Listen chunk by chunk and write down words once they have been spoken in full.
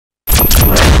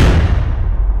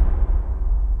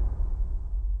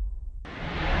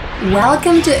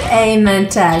Welcome to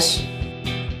AMontage.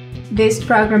 This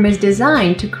program is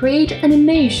designed to create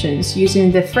animations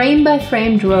using the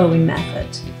frame-by-frame drawing method.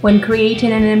 When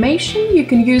creating an animation, you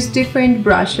can use different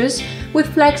brushes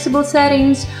with flexible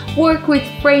settings, work with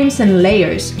frames and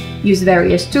layers, use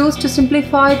various tools to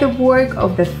simplify the work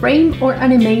of the frame or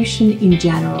animation in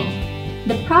general.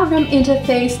 The program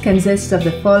interface consists of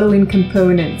the following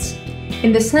components.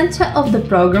 In the center of the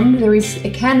program there is a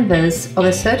canvas of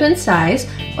a certain size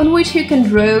on which you can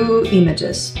draw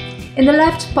images. In the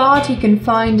left part you can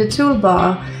find a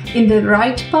toolbar. In the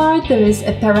right part there is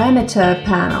a parameter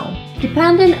panel.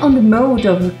 Depending on the mode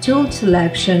of the tool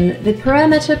selection, the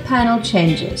parameter panel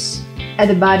changes. At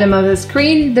the bottom of the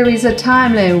screen there is a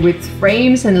timeline with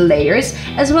frames and layers,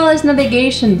 as well as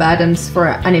navigation buttons for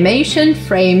animation,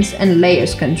 frames and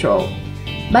layers control.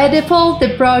 By default,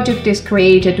 the project is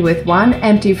created with one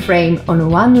empty frame on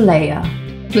one layer.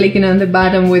 Clicking on the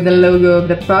button with the logo of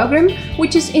the program,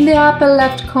 which is in the upper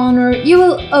left corner, you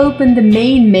will open the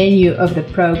main menu of the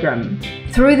program.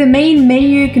 Through the main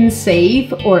menu you can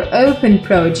save or open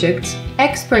projects,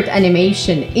 export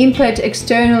animation, import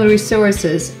external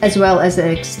resources, as well as an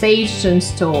extension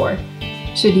store.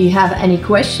 Should you have any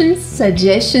questions,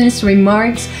 suggestions,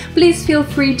 remarks, please feel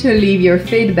free to leave your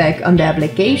feedback on the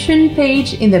application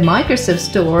page in the Microsoft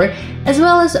Store, as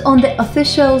well as on the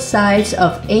official sites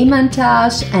of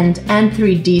AMontage and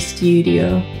N3D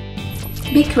Studio.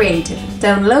 Be creative.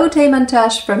 Download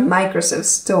AMontage from Microsoft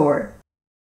Store.